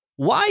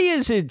why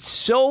is it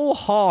so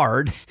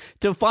hard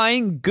to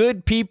find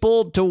good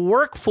people to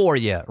work for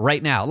you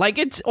right now?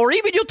 Or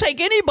even you'll take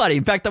anybody.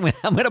 In fact, I'm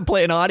going to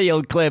play an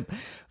audio clip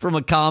from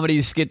a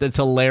comedy skit that's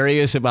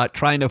hilarious about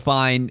trying to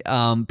find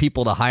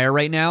people to hire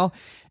right now.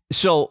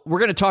 So we're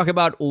going to talk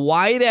about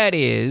why that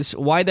is,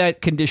 why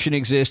that condition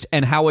exists,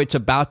 and how it's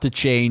about to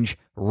change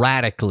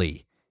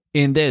radically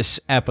in this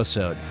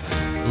episode.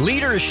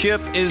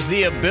 Leadership is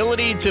the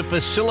ability to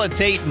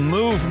facilitate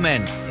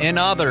movement in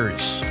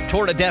others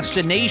toward a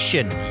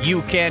destination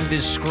you can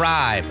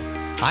describe.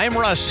 I'm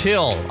Russ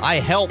Hill. I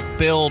help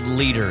build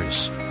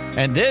leaders.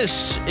 And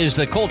this is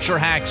the Culture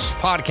Hacks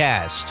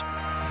Podcast.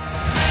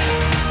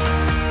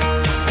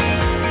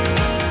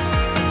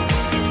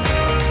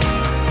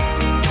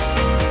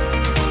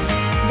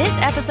 This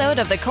episode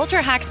of the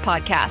Culture Hacks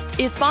Podcast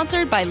is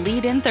sponsored by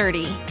Lead in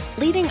 30.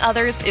 Leading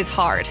others is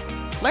hard.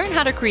 Learn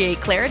how to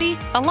create clarity,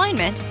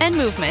 alignment, and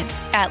movement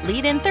at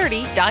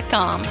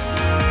leadin30.com.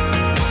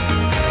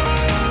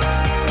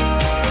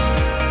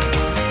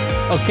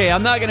 Okay,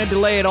 I'm not going to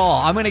delay at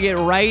all. I'm going to get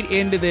right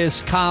into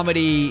this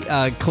comedy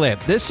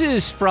clip. This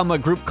is from a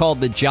group called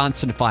the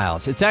Johnson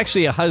Files. It's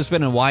actually a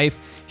husband and wife.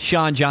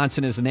 Sean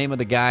Johnson is the name of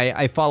the guy.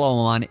 I follow him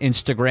on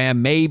Instagram.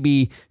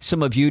 Maybe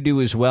some of you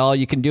do as well.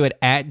 You can do it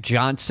at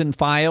Johnson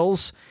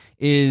Files.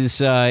 Is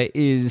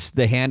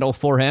the handle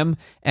for him,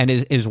 and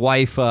his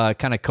wife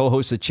kind of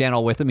co-hosts the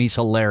channel with him. He's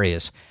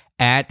hilarious.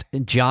 At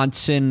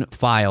Johnson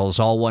Files,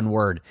 all one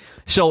word.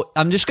 So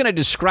I'm just going to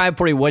describe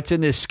for you what's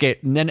in this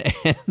skit, and then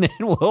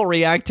we'll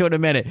react to it in a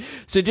minute.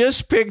 So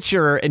just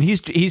picture, and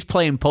he's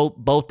playing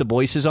both the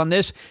voices on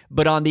this,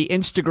 but on the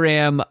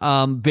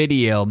Instagram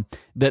video,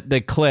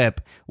 the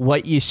clip,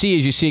 what you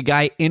see is a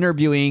guy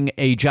interviewing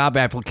a job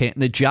applicant,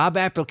 and the job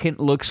applicant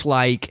looks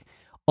like,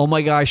 oh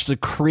my gosh, the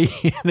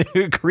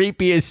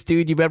creepiest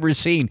dude you've ever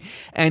seen.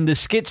 And the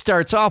skit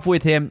starts off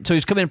with him. So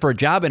he's coming in for a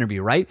job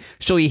interview, right?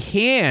 So he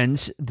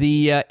hands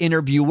the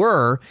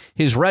interviewer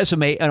his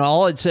resume, and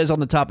all it says on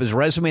the top is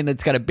resume, and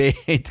it's got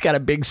a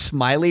big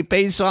smiley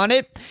face on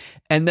it.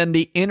 And then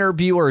the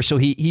interviewer, so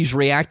he's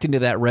reacting to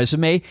that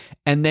resume,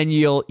 and then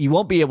you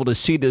won't be able to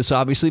see this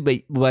obviously,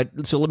 but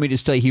so let me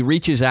just tell you, he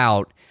reaches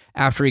out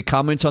after he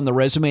comments on the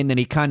resume, and then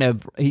he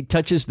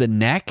touches the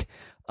neck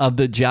of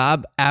the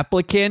job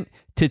applicant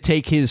to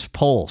take his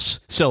pulse.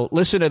 So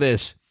listen to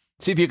this.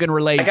 See if you can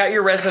relate. I got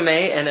your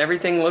resume and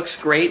everything looks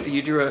great.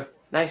 You drew a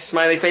nice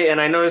smiley face, and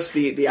I noticed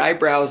the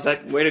eyebrows.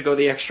 That way to go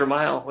the extra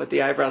mile with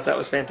the eyebrows. That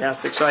was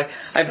fantastic. So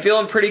I'm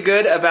feeling pretty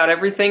good about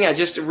everything. I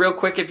just, real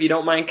quick, if you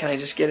don't mind, can I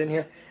just get in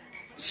here?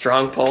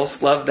 Strong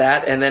pulse. Love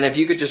that. And then if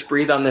you could just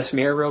breathe on this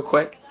mirror real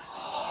quick.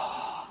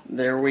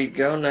 There we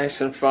go,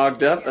 nice and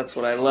fogged up. That's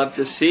what I love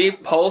to see.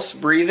 Pulse,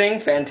 breathing,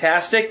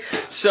 fantastic.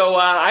 So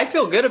I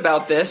feel good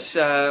about this.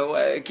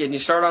 Can you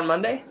start on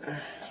Monday?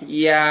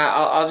 Yeah,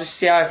 I'll just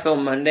see how I feel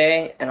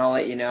Monday, and I'll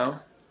let you know.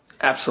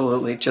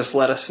 Absolutely, just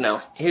let us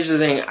know. Here's the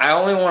thing, I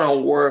only want to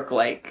work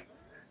like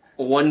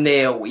 1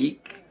 day a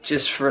week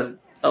just for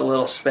a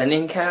little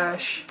spending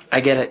cash.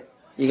 I get it.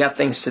 You got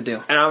things to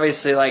do. And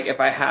obviously, like, if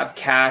I have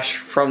cash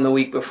from the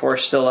week before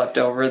still left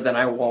over, then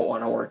I won't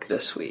want to work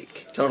this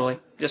week. Totally.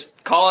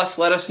 Just call us,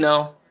 let us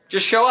know.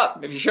 Just show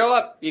up. If you show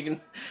up, you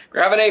can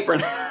grab an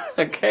apron.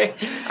 Okay?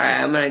 All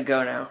right, I'm going to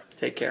go now.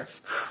 Take care.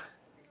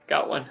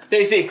 Got one.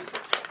 Stacy,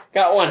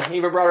 got one.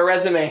 Even brought a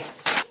resume.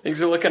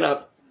 Things are looking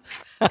up.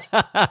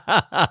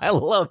 I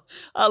love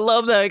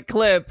that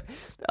clip.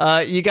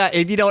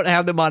 If you don't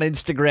have them on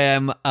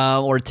Instagram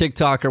or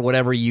TikTok or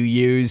whatever you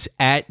use,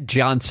 at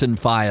Johnson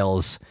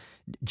Files,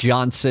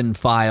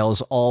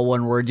 all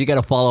one word. You got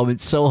to follow them.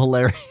 It's so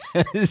hilarious.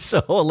 It's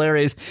so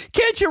hilarious.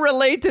 Can't you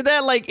relate to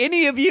that? Like,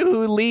 any of you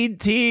who lead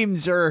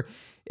teams or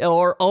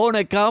own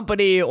a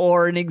company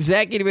or an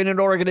executive in an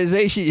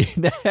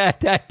organization,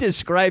 that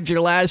describes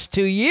your last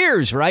 2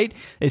 years, right?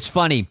 It's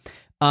funny.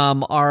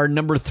 Our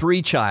number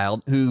 3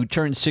 child, who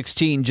turned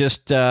 16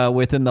 just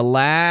within the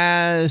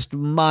last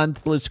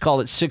month, let's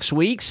call it 6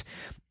 weeks,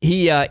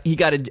 he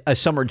got a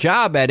summer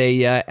job at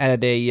a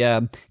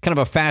kind of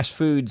a fast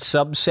food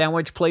sub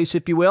sandwich place,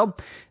 if you will,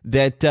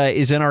 that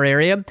is in our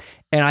area.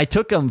 And I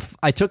took him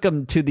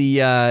to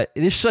the.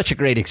 This is such a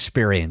great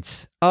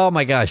experience. Oh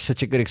my gosh,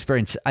 such a good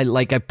experience. I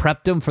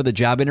prepped him for the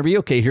job interview.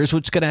 Okay, here's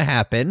what's going to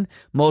happen.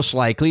 Most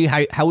likely,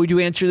 how would you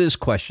answer this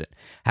question?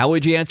 How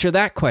would you answer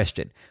that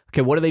question?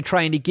 Okay, what are they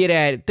trying to get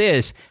at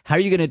this? How are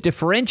you going to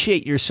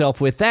differentiate yourself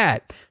with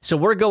that? So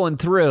we're going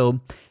through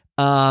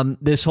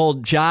this whole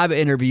job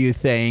interview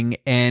thing,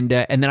 and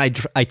then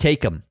I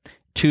take him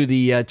to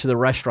the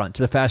restaurant,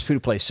 to the fast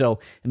food place. So,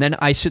 and then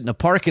I sit in the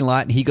parking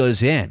lot, and he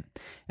goes in.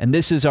 And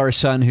this is our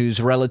son, who's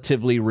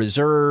relatively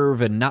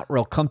reserved and not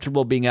real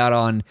comfortable being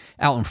out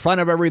in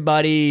front of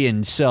everybody.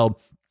 And so,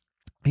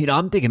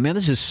 I'm thinking, man,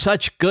 this is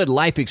such good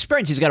life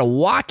experience. He's got to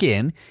walk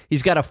in.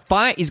 He's got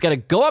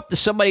to go up to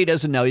somebody he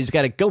doesn't know. He's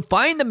got to go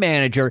find the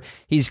manager.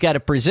 He's got to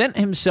present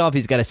himself.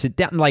 He's got to sit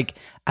down. Like,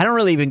 I don't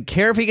really even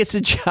care if he gets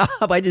a job.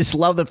 I just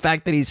love the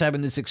fact that he's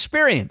having this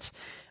experience.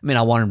 I mean,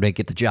 I want him to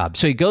get the job.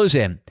 So he goes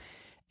in.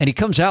 And he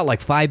comes out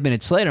like 5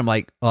 minutes later. I'm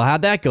like, well,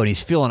 how'd that go? And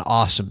he's feeling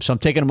awesome. So I'm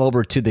taking him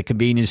over to the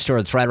convenience store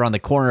that's right around the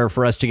corner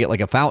for us to get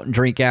like a fountain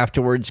drink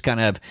afterwards, kind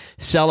of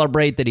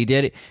celebrate that he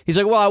did it. He's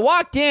like, well, I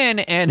walked in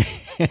and,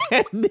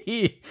 and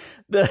the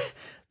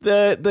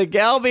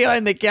gal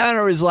behind the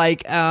counter was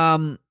like,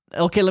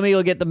 okay, let me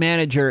go get the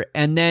manager.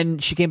 And then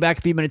she came back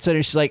a few minutes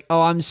later. She's like,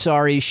 oh, I'm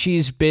sorry.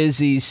 She's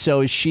busy.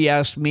 So she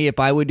asked me if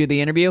I would do the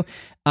interview.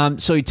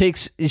 So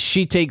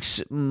she takes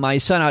my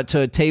son out to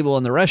a table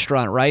in the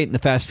restaurant, right? In the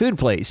fast food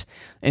place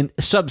and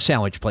sub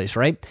sandwich place,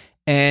 right?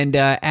 And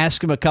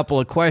ask him a couple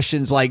of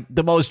questions, like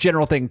the most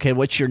general thing. Okay,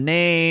 what's your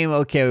name?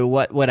 Okay,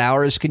 what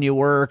hours can you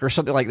work or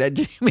something like that?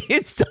 I mean,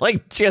 it's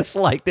like just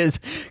like this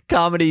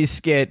comedy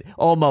skit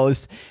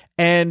almost.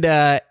 And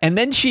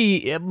then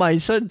my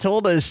son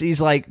told us, he's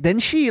like, then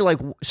she like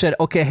said,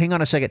 okay, hang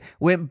on a second,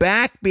 went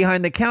back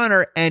behind the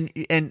counter and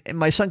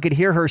my son could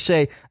hear her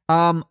say,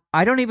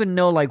 I don't even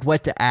know like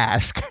what to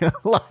ask.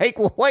 Like,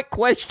 what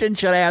question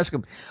should I ask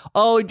him?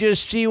 Oh,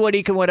 just see what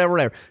he can,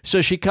 whatever.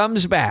 So she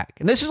comes back,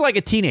 and this is like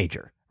a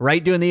teenager,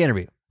 right? Doing the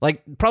interview.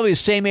 Like probably the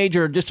same age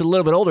or just a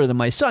little bit older than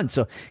my son.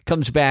 So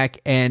comes back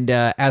and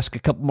asks a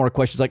couple more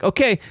questions like,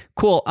 okay,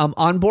 cool.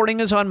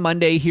 Onboarding is on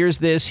Monday. Here's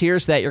this,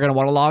 here's that. You're going to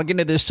want to log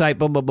into this site,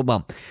 boom, boom, boom,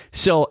 boom.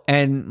 So,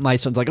 and my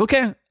son's like,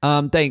 okay,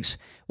 thanks.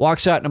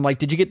 Walks out and I'm like,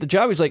 did you get the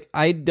job? He's like,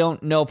 I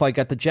don't know if I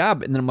got the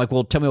job. And then I'm like,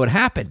 well, tell me what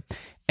happened.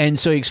 And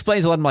so he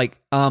explains a lot. I'm like,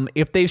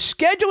 if they've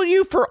scheduled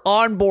you for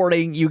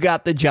onboarding, you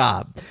got the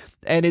job.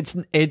 And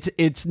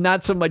it's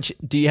not so much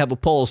do you have a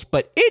pulse,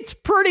 but it's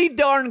pretty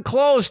darn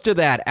close to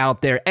that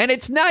out there. And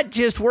it's not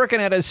just working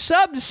at a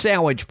sub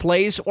sandwich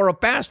place or a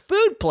fast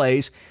food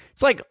place.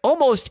 It's like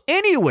almost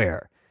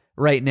anywhere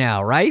right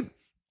now, right?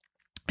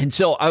 And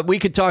so we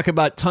could talk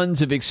about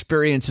tons of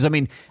experiences. I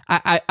mean,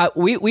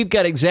 we've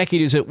got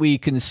executives that we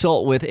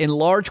consult with in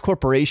large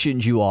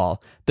corporations, you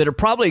all, that are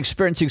probably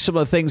experiencing some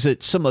of the things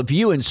that some of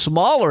you in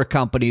smaller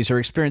companies are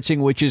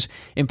experiencing, which is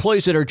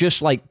employees that are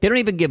just like, they don't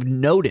even give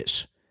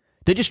notice.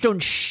 They just don't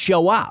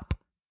show up.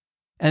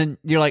 And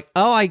you're like,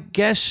 oh, I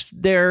guess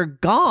they're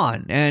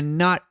gone and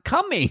not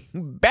coming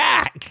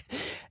back.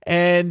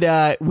 And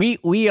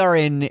we are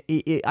in,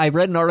 I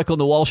read an article in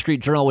the Wall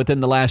Street Journal within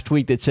the last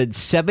week that said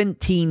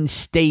 17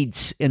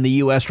 states in the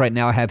U.S. right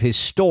now have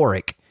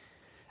historic,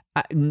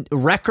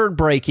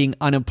 record-breaking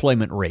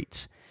unemployment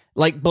rates.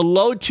 Like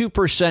below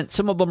 2%,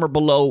 some of them are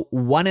below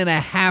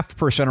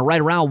 1.5% or right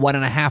around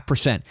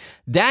 1.5%.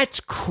 That's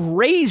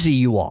crazy,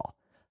 you all.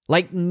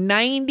 Like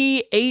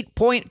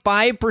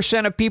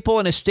 98.5% of people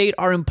in a state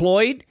are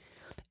employed,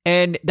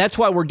 and that's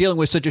why we're dealing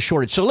with such a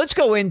shortage. So let's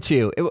go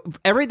into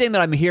everything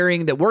that I'm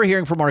hearing, that we're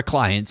hearing from our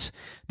clients,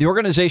 the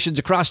organizations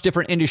across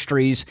different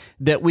industries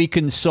that we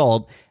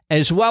consult,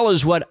 as well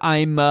as what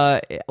I'm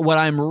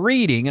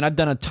reading, and I've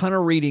done a ton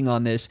of reading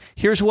on this.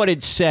 Here's what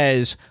it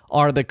says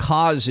are the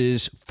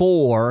causes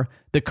for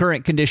the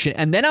current condition,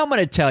 and then I'm going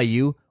to tell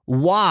you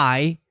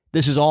why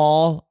this is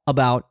all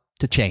about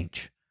to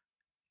change.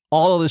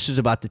 All of this is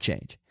about to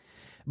change.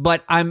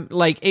 But I'm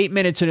like 8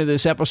 minutes into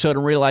this episode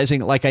and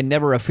realizing like I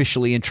never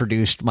officially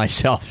introduced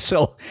myself.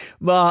 So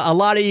a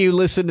lot of you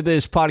listen to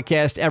this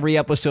podcast every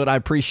episode. I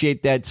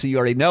appreciate that, so you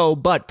already know.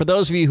 But for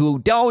those of you who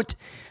don't,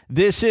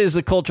 this is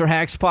the Culture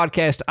Hacks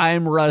Podcast.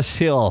 I'm Russ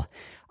Hill.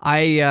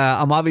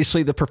 I'm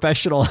obviously the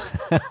professional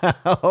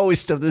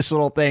host of this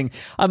little thing.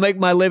 I make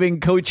my living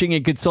coaching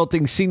and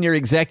consulting senior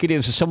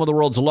executives of some of the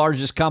world's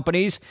largest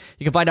companies.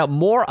 You can find out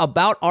more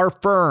about our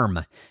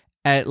firm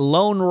at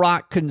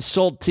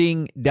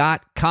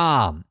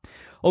LoneRockConsulting.com.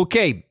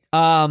 Okay,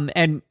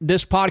 and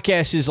this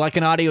podcast is like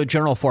an audio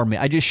journal for me.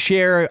 I just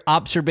share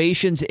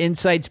observations,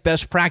 insights,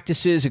 best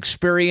practices,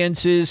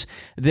 experiences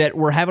that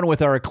we're having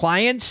with our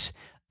clients,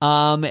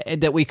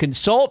 that we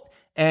consult,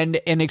 and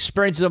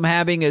experiences I'm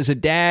having as a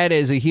dad,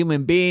 as a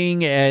human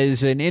being,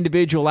 as an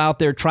individual out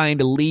there trying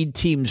to lead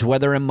teams,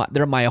 whether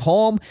they're in my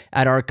home,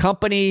 at our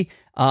company,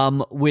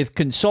 with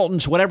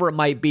consultants, whatever it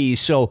might be.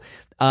 So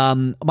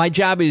my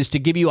job is to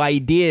give you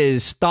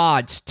ideas,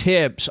 thoughts,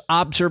 tips,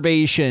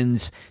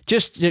 observations,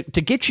 just to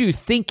get you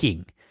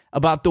thinking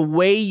about the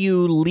way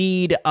you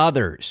lead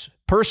others,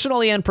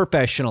 personally and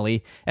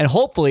professionally, and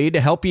hopefully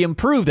to help you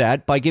improve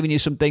that by giving you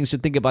some things to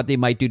think about they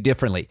might do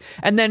differently.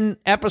 And then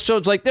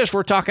episodes like this,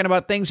 we're talking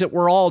about things that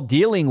we're all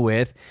dealing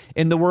with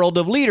in the world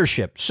of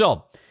leadership.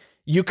 So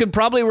you can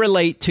probably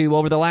relate to,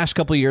 over the last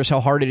couple of years, how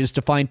hard it is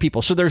to find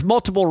people. So there's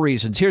multiple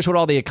reasons. Here's what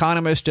all the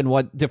economists and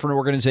what different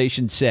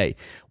organizations say.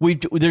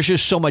 There's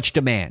just so much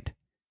demand.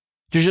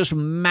 There's just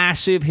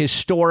massive,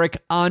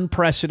 historic,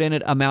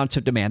 unprecedented amounts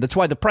of demand. That's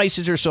why the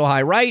prices are so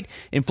high, right?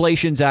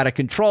 Inflation's out of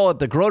control at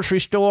the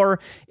grocery store,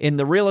 in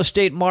the real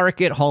estate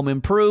market, home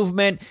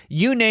improvement,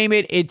 you name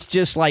it. It's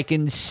just like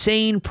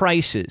insane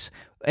prices.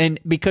 And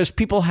because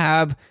people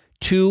have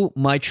too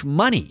much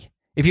money.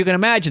 If you can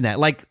imagine that,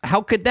 like,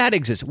 how could that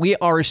exist? We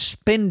are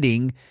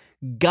spending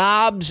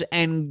gobs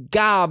and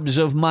gobs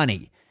of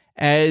money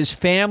as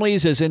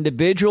families, as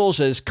individuals,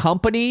 as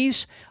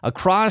companies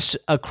across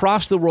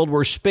the world.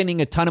 We're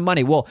spending a ton of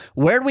money. Well,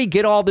 where do we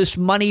get all this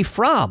money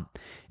from?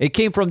 It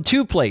came from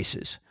two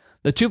places.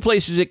 The two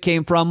places it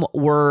came from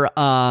were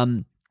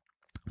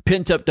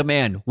pent-up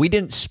demand. We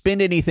didn't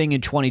spend anything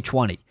in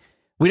 2020.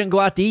 We didn't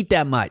go out to eat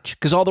that much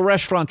because all the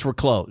restaurants were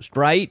closed,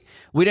 right?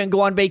 We didn't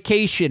go on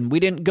vacation. We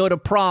didn't go to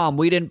prom.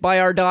 We didn't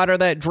buy our daughter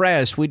that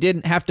dress. We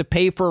didn't have to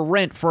pay for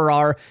rent for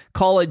our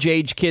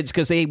college-age kids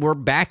because they were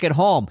back at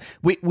home.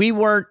 We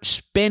weren't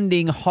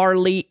spending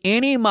hardly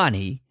any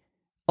money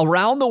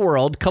around the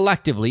world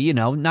collectively,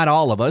 not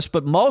all of us,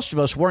 but most of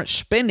us weren't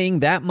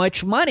spending that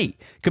much money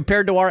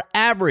compared to our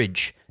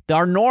average,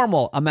 our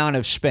normal amount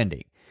of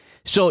spending.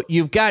 So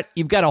you've got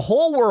a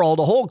whole world,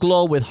 a whole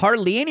globe with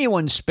hardly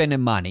anyone spending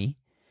money.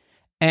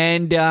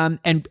 And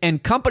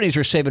companies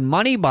are saving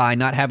money by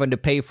not having to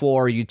pay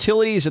for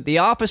utilities at the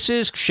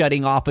offices,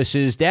 shutting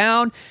offices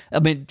down. I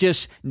mean,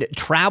 just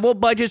travel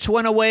budgets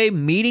went away,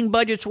 meeting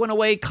budgets went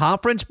away,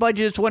 conference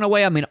budgets went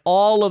away. I mean,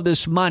 all of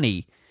this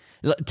money,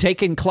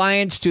 taking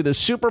clients to the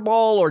Super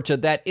Bowl or to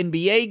that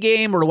NBA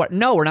game or what?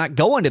 No, we're not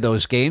going to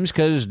those games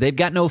because they've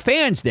got no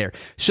fans there.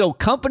 So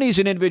companies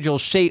and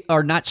individuals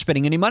are not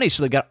spending any money.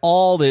 So they've got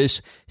all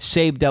this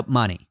saved up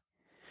money.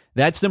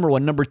 That's number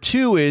one. Number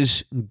two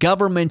is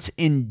governments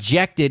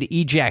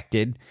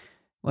ejected.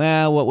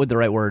 Well, what would the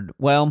right word?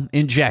 Well,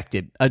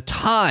 injected a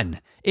ton,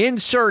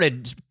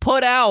 inserted,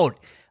 put out,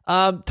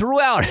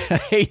 throughout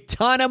a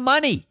ton of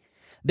money.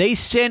 They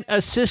sent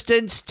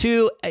assistance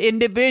to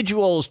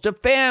individuals, to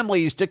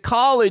families, to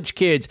college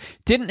kids.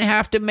 Didn't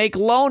have to make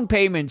loan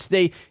payments.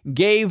 They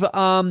gave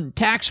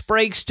tax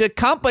breaks to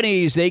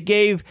companies. They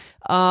gave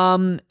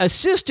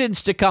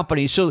assistance to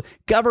companies. So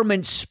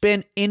government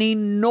spent an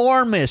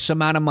enormous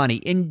amount of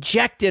money,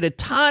 injected a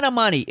ton of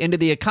money into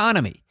the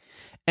economy.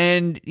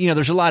 And,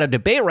 there's a lot of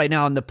debate right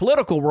now in the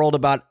political world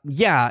about,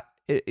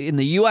 in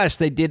the U.S.,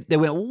 they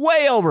went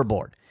way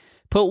overboard.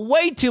 Put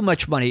way too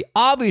much money,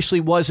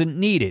 obviously wasn't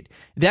needed.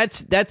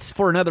 That's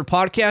for another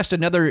podcast.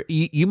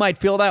 You might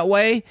feel that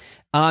way.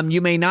 You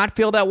may not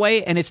feel that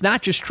way. And it's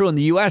not just true in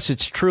the U.S.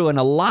 It's true in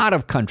a lot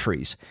of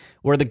countries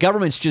where the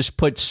government's just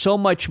put so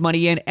much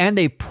money in and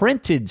they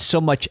printed so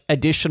much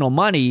additional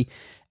money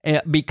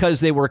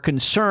because they were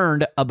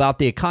concerned about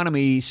the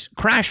economy's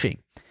crashing.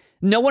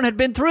 No one had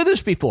been through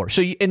this before.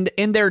 So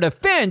in their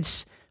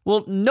defense,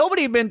 well,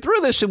 nobody had been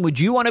through this, and would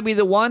you want to be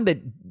the one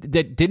that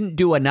didn't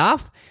do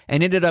enough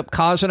and ended up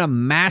causing a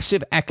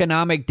massive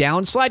economic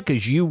downslide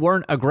because you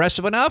weren't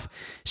aggressive enough?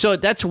 So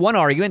that's one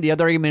argument. The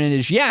other argument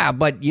is,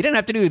 but you didn't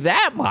have to do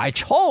that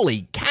much.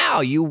 Holy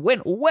cow, you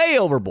went way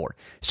overboard.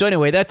 So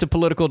anyway, that's a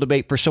political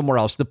debate for somewhere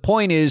else. The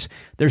point is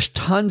there's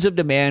tons of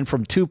demand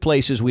from two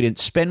places. We didn't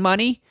spend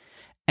money,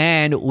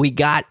 and we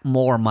got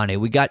more money.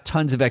 We got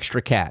tons of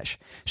extra cash.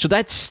 So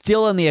that's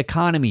still in the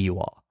economy, you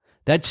all.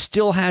 That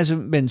still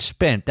hasn't been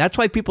spent. That's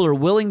why people are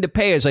willing to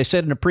pay, as I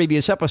said in a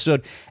previous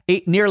episode,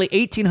 nearly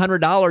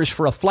 $1,800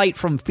 for a flight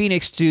from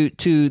Phoenix to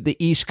the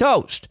East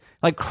Coast.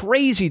 Like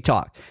crazy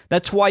talk.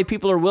 That's why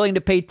people are willing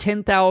to pay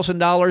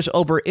 $10,000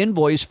 over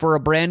invoice for a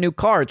brand new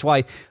car. It's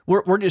why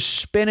we're just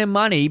spending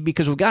money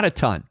because we've got a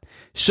ton.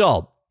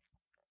 So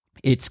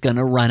it's going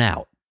to run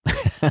out.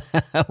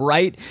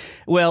 Right?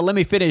 Well, let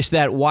me finish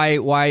that. Why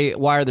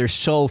are there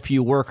so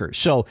few workers?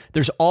 So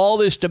there's all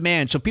this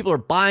demand. So people are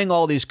buying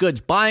all these goods,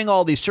 buying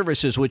all these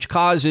services, which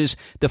causes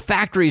the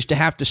factories to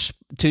have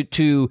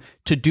to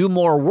do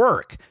more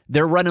work.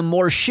 They're running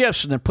more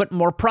shifts and they're putting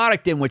more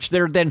product in, which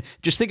they're then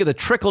just think of the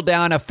trickle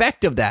down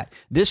effect of that.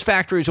 This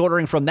factory is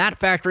ordering from that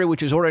factory,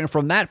 which is ordering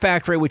from that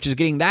factory, which is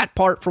getting that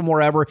part from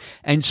wherever.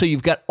 And so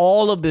you've got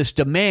all of this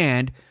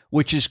demand,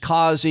 which is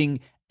causing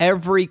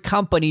every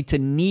company to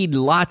need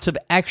lots of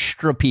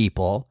extra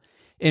people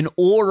in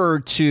order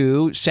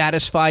to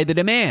satisfy the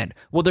demand.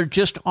 Well, there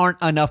just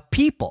aren't enough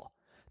people.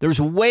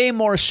 There's way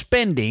more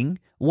spending,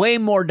 way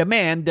more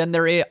demand than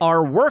there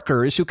are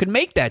workers who can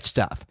make that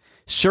stuff.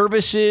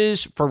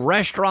 Services, for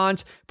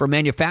restaurants, for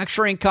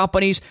manufacturing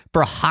companies,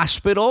 for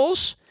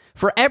hospitals,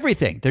 for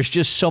everything. There's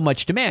just so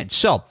much demand.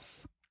 So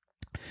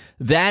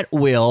that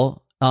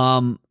will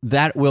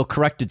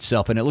correct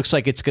itself. And it looks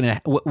like it's going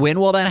to, when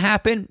will that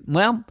happen?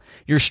 Well,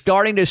 you're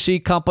starting to see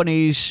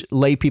companies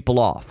lay people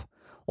off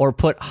or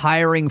put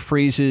hiring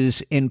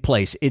freezes in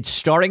place. It's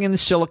starting in the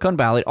Silicon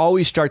Valley. It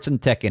always starts in the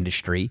tech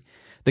industry.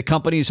 The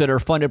companies that are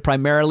funded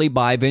primarily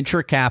by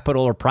venture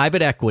capital or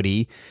private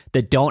equity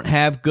that don't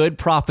have good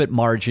profit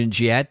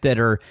margins yet, that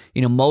are,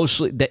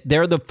 mostly,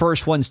 they're the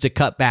first ones to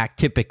cut back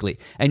typically.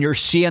 And you're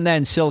seeing that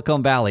in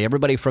Silicon Valley.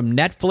 Everybody from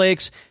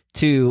Netflix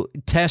to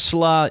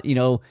Tesla,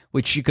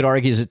 which you could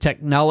argue is a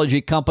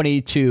technology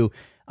company, to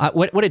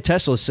what did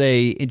Tesla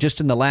say just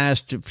in the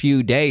last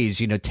few days?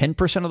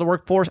 10% of the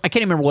workforce. I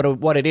can't remember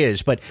what it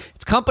is, but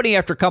it's company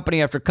after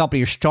company after company.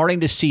 You're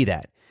starting to see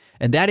that,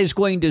 and that is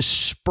going to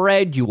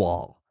spread, you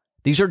all.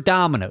 These are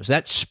dominoes.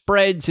 That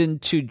spreads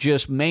into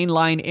just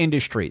mainline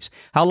industries.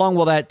 How long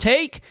will that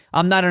take?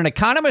 I'm not an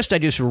economist. I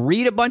just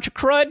read a bunch of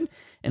crud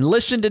and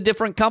listen to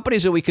different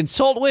companies that we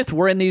consult with.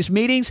 We're in these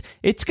meetings.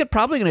 It's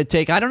probably going to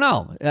take, I don't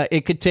know,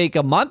 it could take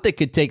a month. It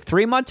could take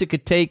 3 months. It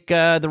could take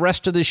the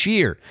rest of this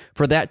year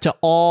for that to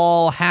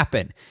all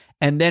happen.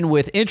 And then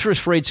with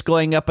interest rates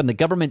going up and the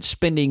government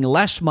spending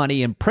less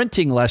money and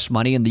printing less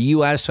money in the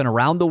U.S. and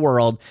around the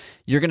world,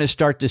 you're going to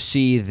start to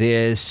see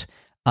this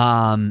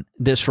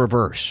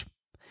reverse.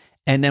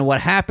 And then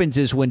what happens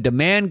is when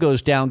demand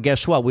goes down,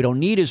 guess what? We don't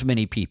need as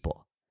many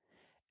people.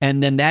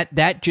 And then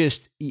that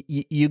just,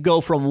 you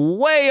go from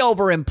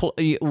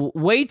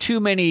way too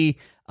many,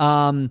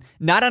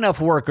 not enough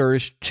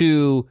workers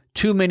to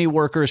too many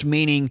workers,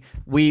 meaning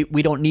we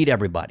don't need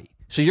everybody.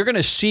 So you're going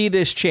to see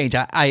this change.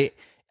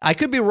 I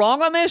could be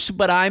wrong on this,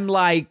 but I'm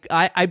like,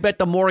 I bet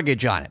the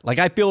mortgage on it. Like,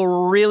 I feel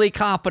really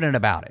confident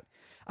about it.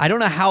 I don't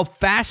know how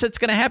fast it's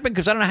going to happen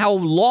because I don't know how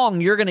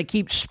long you're going to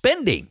keep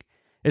spending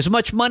as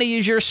much money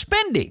as you're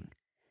spending.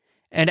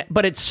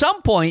 But at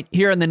some point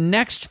here in the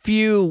next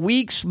few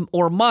weeks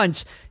or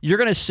months, you're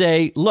going to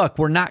say, look,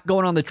 we're not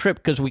going on the trip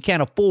because we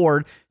can't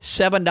afford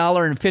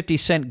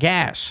 $7.50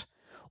 gas.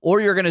 Or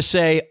you're going to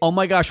say, oh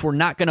my gosh, we're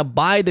not going to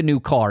buy the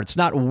new car. It's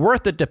not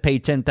worth it to pay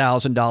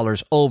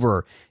 $10,000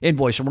 over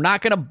invoice. We're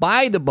not going to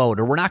buy the boat,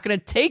 or we're not going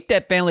to take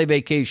that family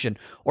vacation,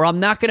 or I'm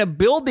not going to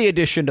build the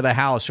addition to the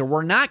house, or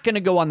we're not going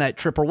to go on that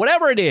trip, or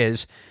whatever it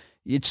is.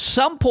 At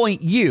some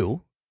point,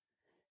 you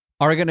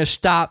are going to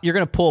stop. You're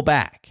going to pull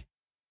back.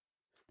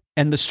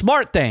 And the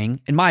smart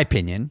thing, in my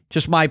opinion,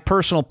 just my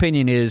personal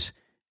opinion, is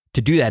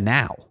to do that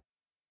now.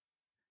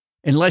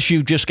 Unless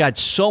you've just got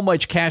so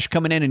much cash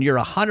coming in and you're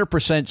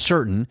 100%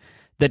 certain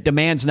that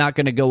demand's not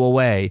going to go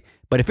away.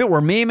 But if it were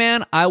me,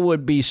 man, I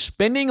would be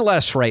spending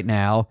less right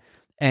now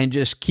and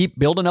just keep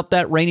building up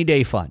that rainy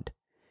day fund,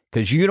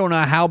 because you don't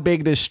know how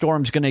big this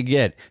storm's going to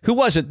get. Who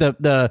was it?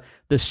 The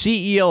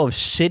CEO of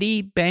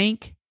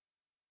Citibank?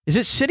 Is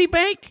it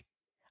Citibank?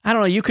 I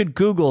don't know. You could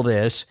Google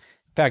this.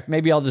 In fact,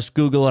 maybe I'll just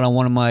Google it on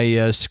one of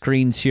my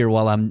screens here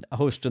while I'm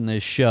hosting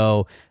this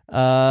show.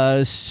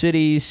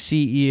 Citi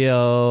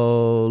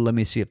CEO. Let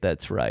me see if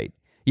that's right.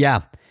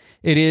 Yeah,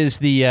 it is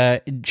the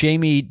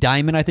Jamie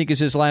Dimon, I think is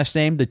his last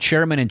name, the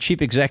chairman and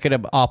chief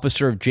executive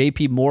officer of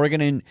J.P.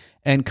 Morgan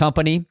and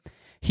Company.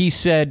 He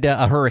said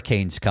a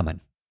hurricane's coming.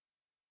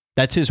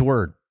 That's his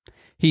word.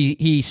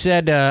 He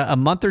said a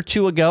month or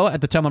two ago,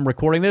 at the time I'm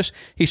recording this,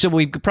 he said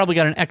we've probably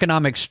got an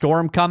economic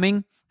storm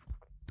coming.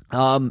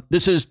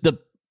 This is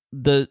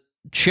the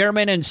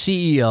chairman and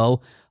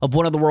CEO of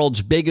one of the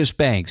world's biggest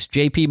banks,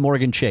 J.P.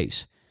 Morgan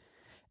Chase.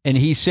 And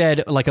he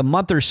said like a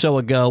month or so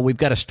ago, we've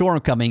got a storm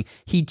coming.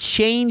 He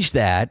changed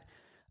that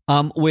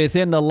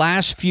within the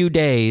last few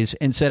days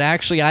and said,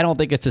 actually, I don't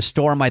think it's a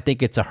storm. I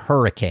think it's a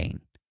hurricane.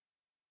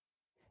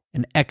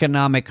 An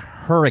economic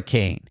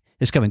hurricane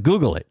is coming.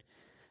 Google it.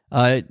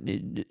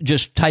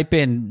 Just type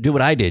in, do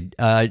what I did.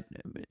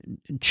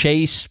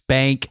 Chase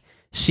Bank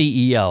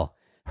CEO,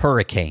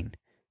 hurricane.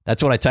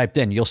 That's what I typed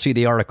in. You'll see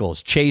the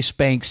articles. Chase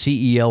Bank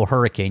CEO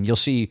hurricane. You'll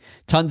see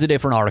tons of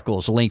different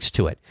articles, links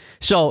to it.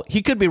 So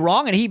he could be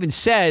wrong, and he even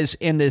says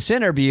in this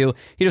interview,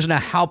 he doesn't know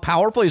how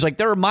powerful. He's like,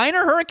 there are minor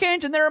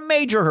hurricanes and there are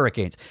major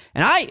hurricanes.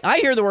 And I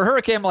hear the word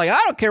hurricane, I'm like,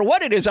 I don't care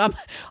what it is.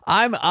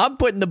 I'm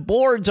putting the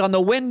boards on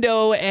the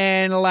window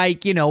and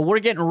like, we're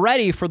getting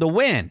ready for the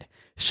wind.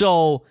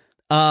 So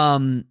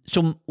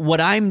what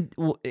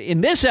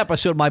in this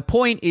episode, my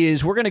point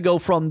is we're going to go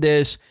from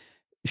this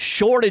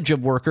shortage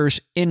of workers,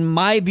 in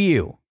my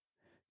view,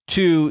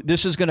 to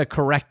this is going to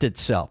correct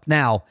itself.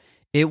 Now,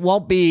 it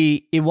won't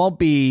be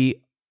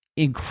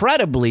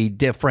incredibly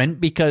different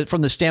because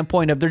from the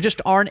standpoint of there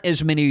just aren't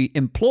as many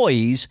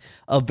employees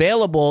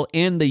available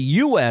in the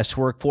U.S.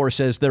 workforce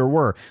as there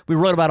were. We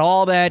wrote about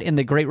all that in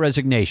the Great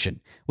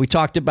Resignation. We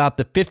talked about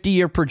the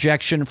 50-year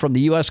projection from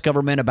the U.S.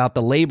 government about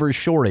the labor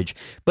shortage,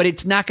 but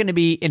it's not going to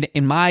be,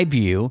 in my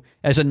view,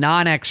 as a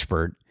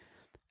non-expert,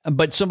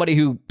 but somebody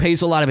who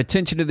pays a lot of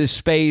attention to this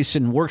space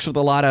and works with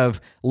a lot of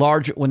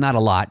not a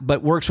lot,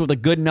 but works with a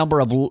good number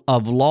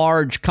of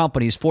large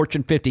companies,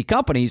 Fortune 50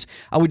 companies,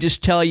 I would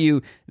just tell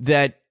you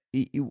that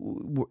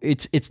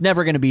it's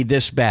never going to be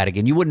this bad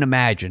again. You wouldn't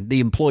imagine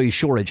the employee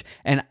shortage.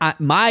 And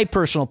my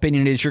personal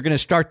opinion is you're going to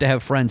start to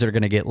have friends that are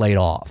going to get laid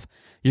off.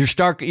 You're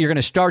going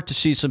to start to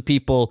see some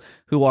people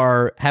who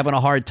are having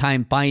a hard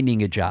time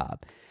finding a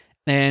job.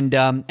 And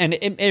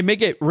it may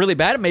get really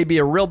bad. It may be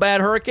a real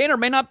bad hurricane, or it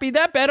may not be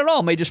that bad at all.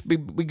 It may just be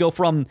we go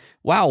from,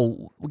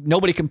 wow,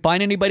 nobody can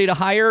find anybody to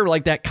hire,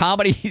 like that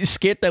comedy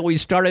skit that we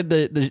started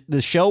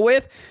the show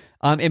with.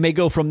 It may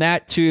go from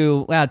that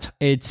to, well,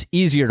 it's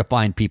easier to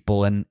find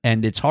people and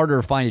it's harder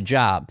to find a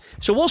job.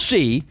 So we'll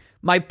see.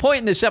 My point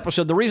in this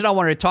episode, the reason I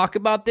wanted to talk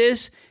about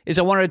this is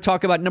I wanted to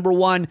talk about, number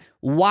one,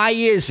 why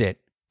is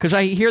it? Because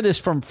I hear this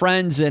from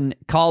friends and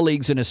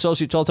colleagues and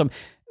associates all the time.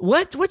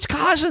 What's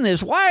causing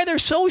this? Why are there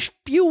so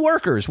few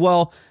workers?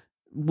 Well,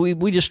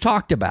 we just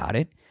talked about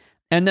it.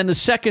 And then the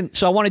second,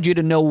 so I wanted you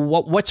to know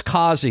what's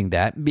causing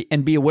that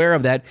and be aware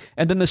of that.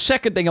 And then the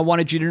second thing I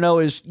wanted you to know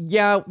is,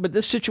 yeah, but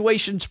this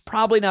situation's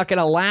probably not going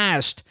to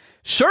last,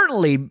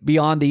 certainly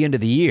beyond the end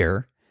of the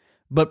year,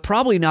 but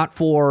probably not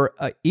for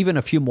even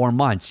a few more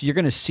months. You're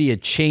going to see a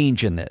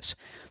change in this.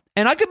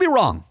 And I could be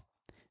wrong.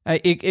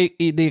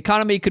 The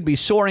economy could be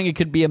soaring. It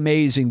could be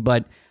amazing,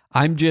 but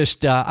I'm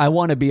just, I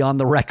want to be on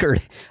the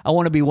record. I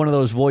want to be one of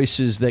those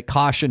voices that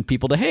caution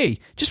people to, hey,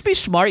 just be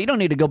smart. You don't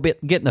need to go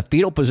get in the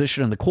fetal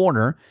position in the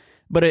corner.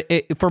 But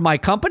for my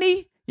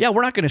company, yeah,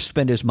 we're not going to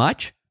spend as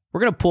much. We're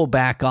going to pull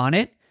back on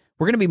it.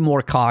 We're going to be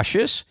more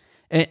cautious.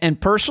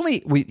 And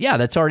personally, we've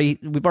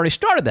already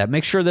started that.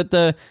 Make sure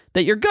that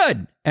you're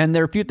good. And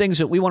there are a few things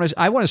that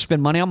I want to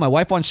spend money on. My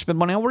wife wants to spend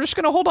money on. We're just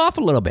going to hold off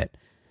a little bit.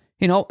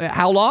 You know,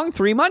 how long?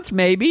 3 months?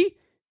 Maybe.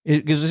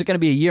 Is it going to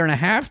be a year and a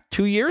half,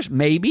 2 years?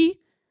 Maybe.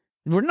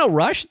 We're in no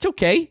rush. It's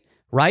okay.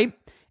 Right?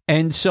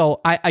 And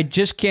so I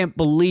just can't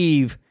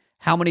believe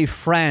how many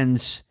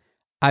friends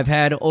I've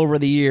had over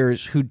the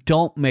years who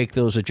don't make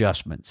those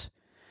adjustments,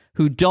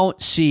 who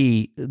don't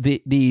see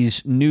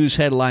these news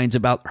headlines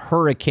about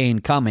hurricane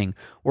coming,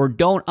 or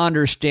don't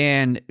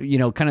understand,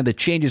 kind of the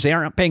changes. They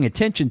aren't paying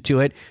attention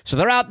to it. So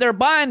they're out there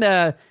buying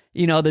the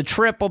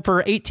trip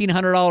for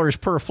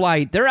 $1,800 per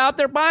flight. They're out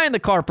there buying the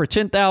car for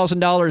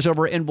 $10,000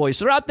 over invoice.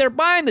 They're out there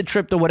buying the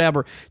trip to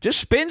whatever. Just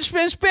spend,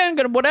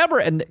 whatever,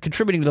 and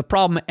contributing to the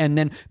problem. And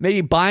then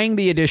maybe buying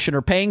the addition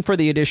or paying for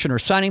the addition or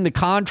signing the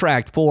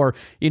contract for,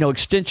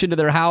 extension to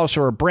their house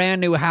or a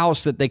brand new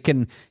house that they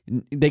can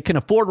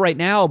afford right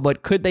now.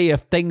 But could they,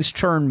 if things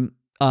turn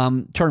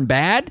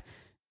bad?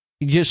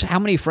 Just how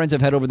many friends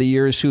I've had over the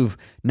years who've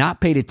not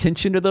paid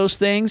attention to those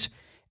things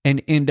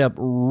and end up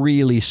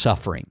really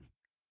suffering,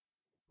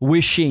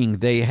 wishing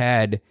they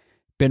had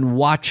been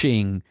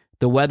watching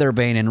the weather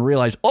vane and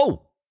realized,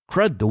 oh,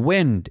 crud, the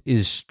wind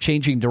is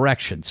changing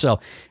direction. So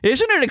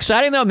isn't it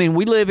exciting, though? I mean,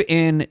 we live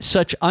in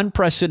such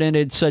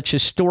unprecedented, such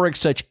historic,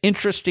 such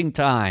interesting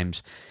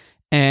times.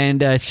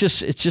 And it's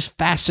just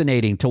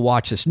fascinating to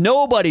watch this.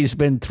 Nobody's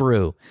been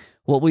through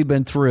what we've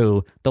been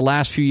through the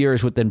last few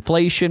years with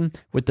inflation,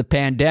 with the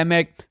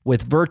pandemic,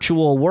 with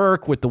virtual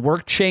work, with the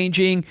work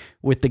changing,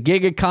 with the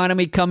gig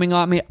economy coming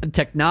on me,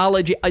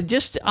 technology,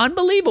 just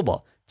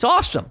unbelievable. It's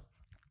awesome.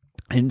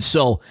 And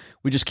so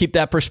we just keep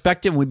that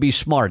perspective and we be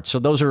smart. So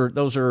those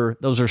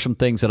are some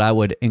things that I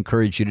would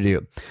encourage you to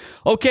do.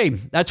 Okay,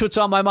 that's what's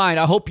on my mind.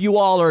 I hope you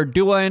all are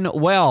doing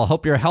well.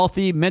 Hope you're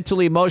healthy,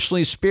 mentally,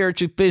 emotionally,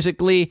 spiritually,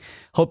 physically.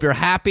 Hope you're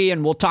happy,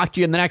 and we'll talk to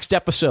you in the next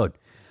episode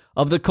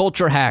of the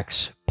Culture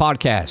Hacks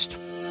podcast.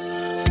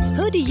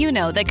 Who do you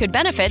know that could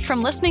benefit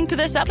from listening to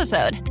this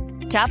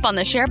episode? Tap on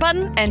the share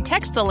button and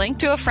text the link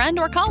to a friend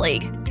or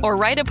colleague, or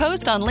write a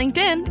post on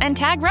LinkedIn and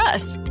tag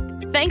Russ.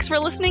 Thanks for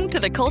listening to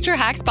the Culture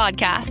Hacks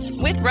podcast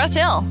with Russ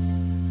Hill.